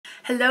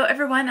Hello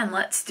everyone, and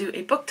let's do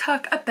a book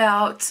talk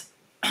about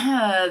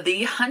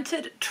The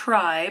Hunted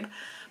Tribe,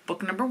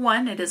 book number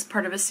 1. It is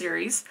part of a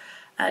series,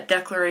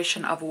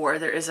 Declaration of War.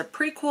 There is a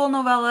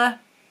prequel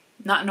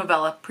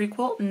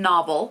prequel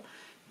novel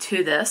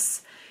to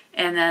this,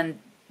 and then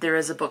there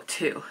is a book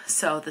 2.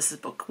 So this is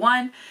book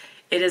 1.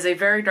 It is a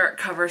very dark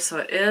cover, so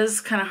it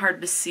is kind of hard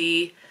to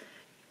see,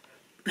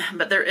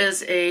 but there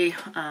is a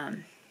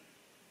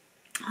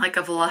like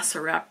a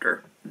velociraptor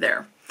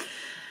there.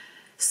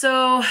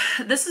 So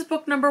this is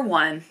book number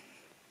 1,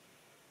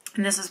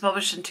 and this was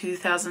published in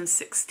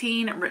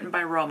 2016, written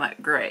by Roma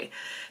Gray.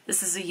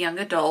 This is a young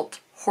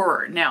adult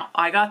horror. Now,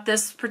 I got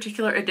this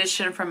particular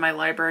edition from my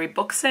library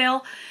book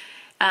sale.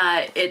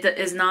 It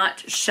is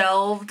not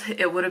shelved.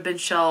 It would have been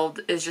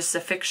shelved as just a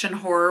fiction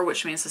horror,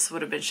 which means this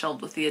would have been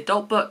shelved with the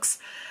adult books.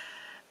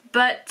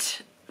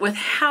 But with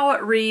how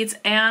it reads,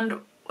 and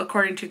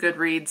according to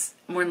Goodreads,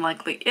 more than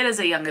likely it is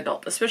a young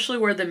adult, especially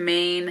where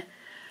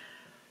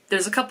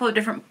there's a couple of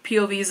different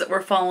POVs that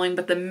we're following,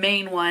 but the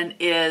main one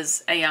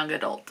is a young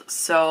adult.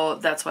 So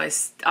that's why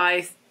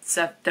I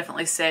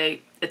definitely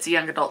say it's a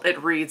young adult. It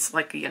reads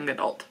like a young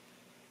adult.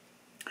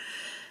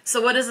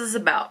 So what is this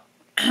about?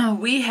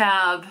 We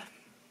have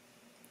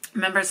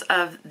members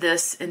of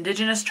this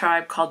indigenous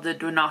tribe called the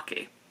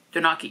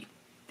Dunaki.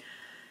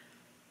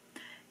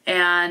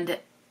 And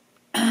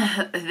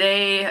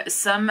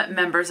some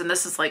members, and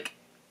this is like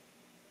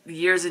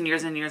years and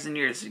years and years and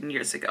years and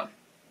years ago,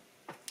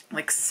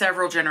 like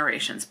several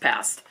generations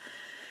past,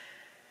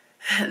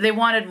 they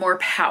wanted more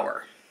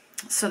power.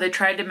 So they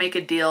tried to make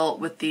a deal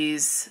with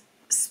these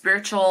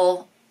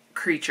spiritual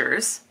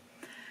creatures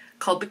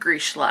called the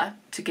Grishla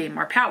to gain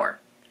more power.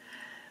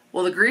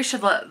 Well, the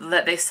Grishla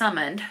that they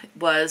summoned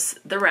was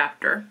the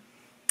raptor,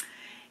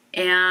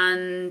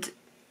 and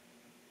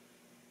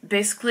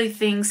basically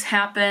things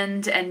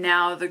happened, and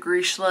now the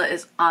Grishla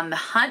is on the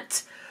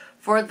hunt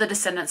for the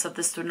descendants of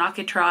this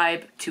Dunaki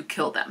tribe to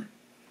kill them.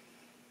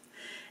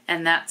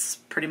 And that's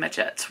pretty much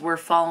it. We're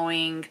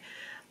following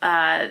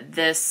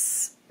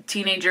this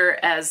teenager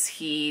as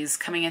he's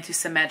coming into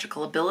some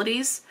magical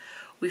abilities.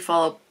 We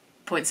follow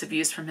points of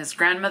views from his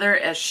grandmother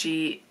as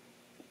she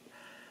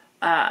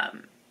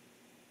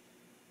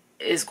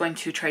is going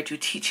to try to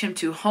teach him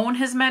to hone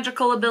his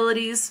magical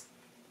abilities,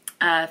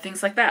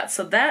 things like that.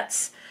 So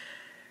that's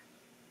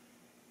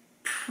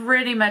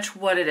pretty much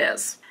what it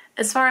is.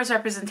 As far as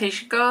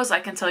representation goes, I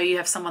can tell you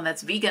have someone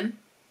that's vegan,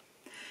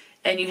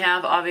 and you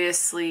have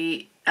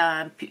obviously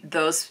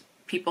those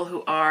people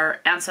who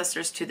are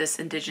ancestors to this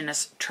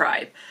indigenous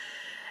tribe.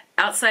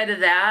 Outside of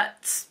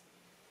that,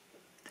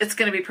 it's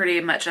going to be pretty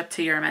much up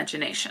to your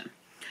imagination.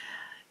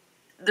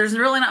 There's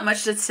really not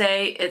much to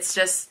say. It's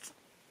just,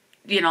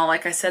 you know,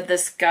 like I said,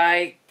 this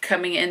guy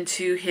coming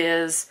into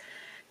his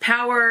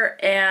power,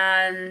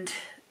 and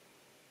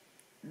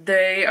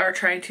they are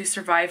trying to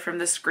survive from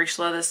this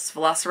Grishla, this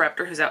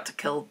velociraptor who's out to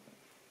kill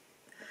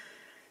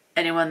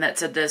anyone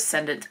that's a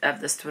descendant of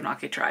this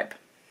Dunaki tribe.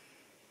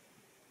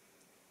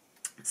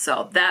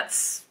 So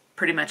that's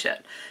pretty much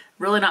it.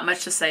 Really not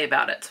much to say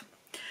about it.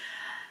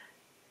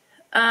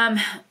 Oh,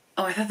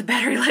 I thought the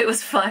battery light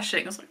was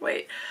flashing. I was like,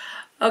 wait.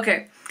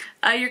 Okay.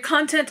 Your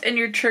content and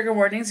your trigger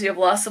warnings. You have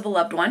loss of a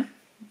loved one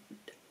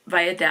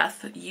via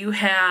death. You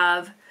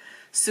have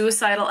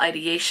suicidal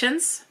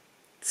ideations.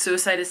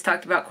 Suicide is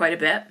talked about quite a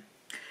bit.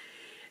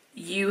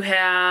 You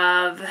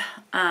have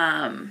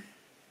an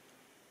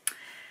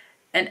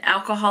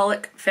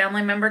alcoholic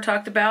family member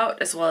talked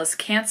about, as well as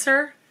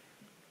cancer,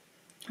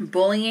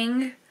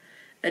 bullying,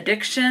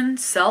 addiction,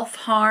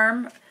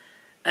 self-harm,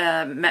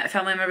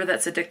 family member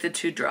that's addicted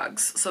to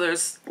drugs. So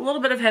there's a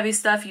little bit of heavy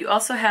stuff. You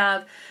also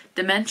have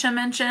dementia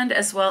mentioned,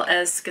 as well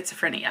as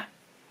schizophrenia.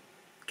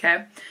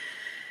 Okay?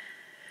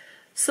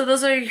 So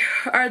those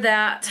are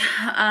that.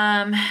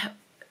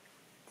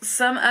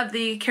 Some of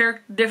the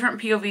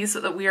different POVs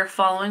that we are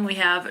following, we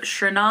have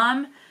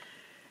Shrinam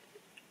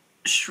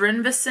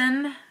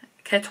Shrinvasan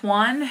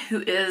Ketwan,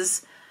 who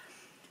is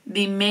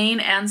the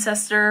main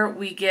ancestor.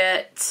 We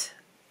get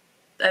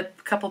a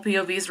couple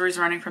POVs where he's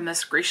running from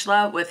this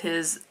Grishla with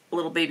his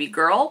little baby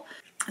girl.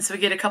 So we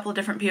get a couple of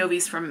different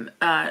POVs from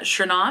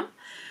Shrinam.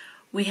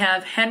 We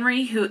have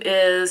Henry, who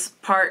is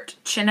part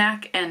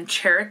Chinook and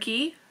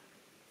Cherokee.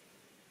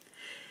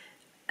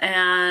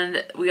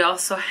 And we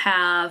also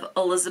have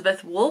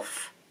Elizabeth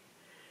Wolfe,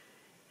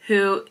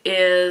 who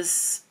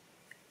is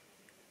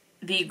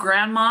the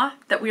grandma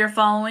that we are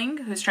following,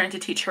 who's trying to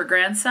teach her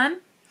grandson.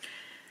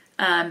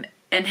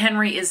 And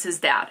Henry is his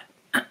dad.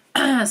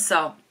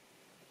 So,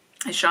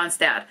 is Sean's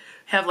dad.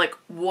 We have like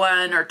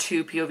 1 or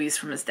 2 POVs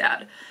from his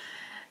dad.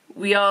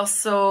 We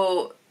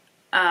also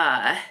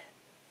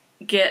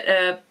get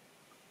a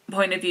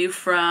point of view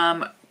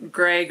from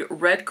Greg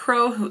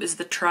Redcrow, who is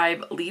the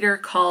tribe leader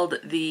called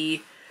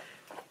the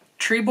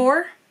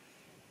Trebor.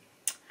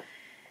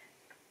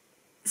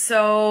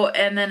 So,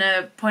 and then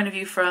a point of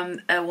view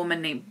from a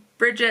woman named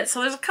Bridget.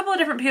 So there's a couple of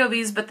different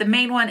POVs, but the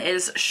main one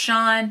is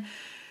Sean,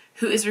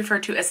 who is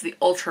referred to as the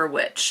Ultra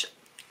Witch.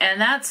 And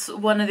that's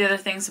one of the other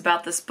things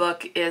about this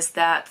book, is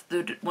that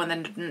when the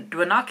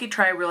Dwanaki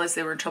tribe realized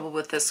they were in trouble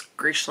with this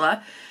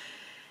Grishla,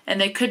 and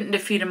they couldn't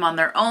defeat him on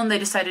their own, they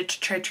decided to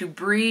try to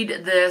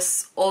breed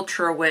this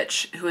Ultra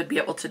Witch who would be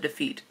able to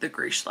defeat the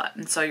Grishla.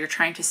 And so you're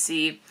trying to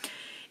see,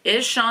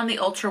 is Sean the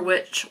Ultra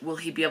Witch? Will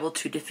he be able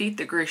to defeat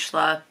the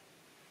Grishla,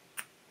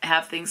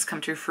 have things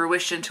come to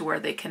fruition to where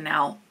they can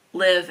now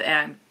live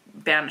and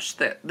banish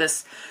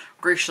this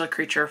Grishla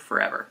creature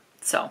forever?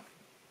 So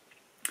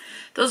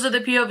those are the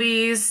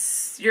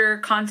POVs, your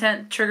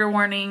content, trigger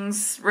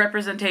warnings,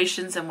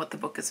 representations, and what the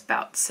book is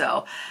about.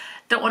 So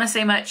don't want to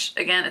say much.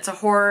 Again, it's a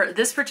horror.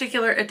 This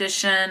particular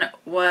edition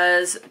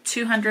was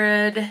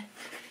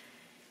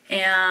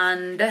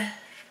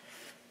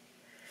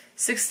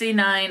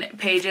 269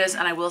 pages,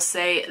 and I will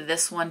say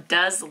this one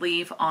does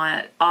leave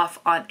off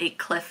on a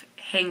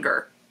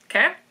cliffhanger.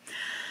 Okay?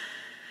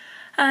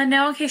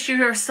 Now, in case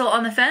you are still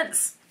on the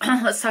fence,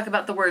 let's talk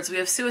about the words. We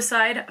have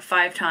suicide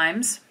 5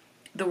 times.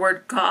 The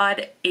word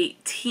God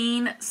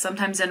 18,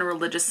 sometimes in a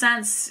religious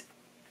sense.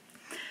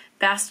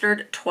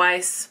 Bastard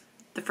twice.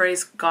 The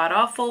phrase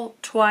god-awful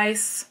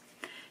twice.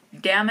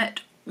 Damn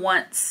it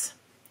once.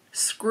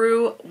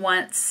 Screw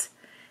once.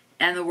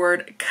 And the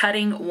word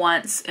cutting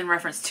once in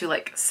reference to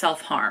like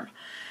self-harm.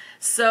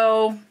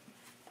 So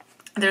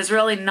there's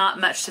really not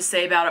much to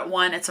say about it.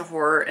 1, it's a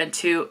horror, and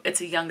 2,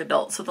 it's a young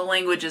adult. So the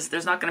language is,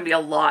 there's not going to be a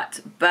lot,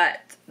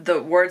 but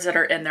the words that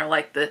are in there,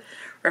 like the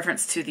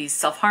reference to the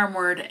self-harm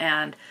word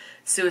and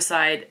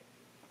suicide,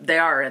 they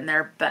are in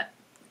there, but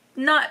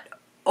not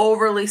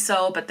overly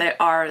so, but they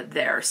are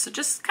there. So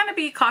just kind of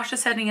be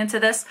cautious heading into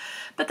this.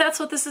 But that's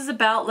what this is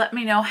about. Let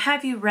me know.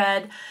 Have you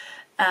read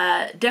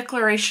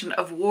Declaration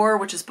of War,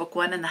 which is book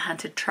 1 in the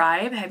Hunted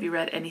Tribe? Have you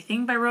read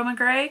anything by Roma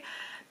Gray?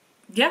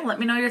 Yeah, let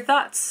me know your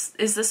thoughts.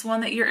 Is this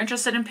one that you're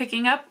interested in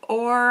picking up,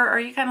 or are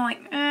you kind of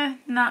like,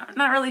 not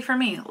really for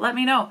me? Let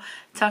me know.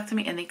 Talk to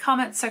me in the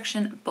comment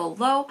section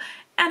below.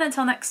 And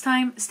until next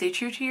time, stay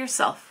true to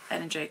yourself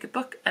and enjoy a good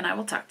book, and I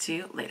will talk to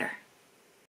you later.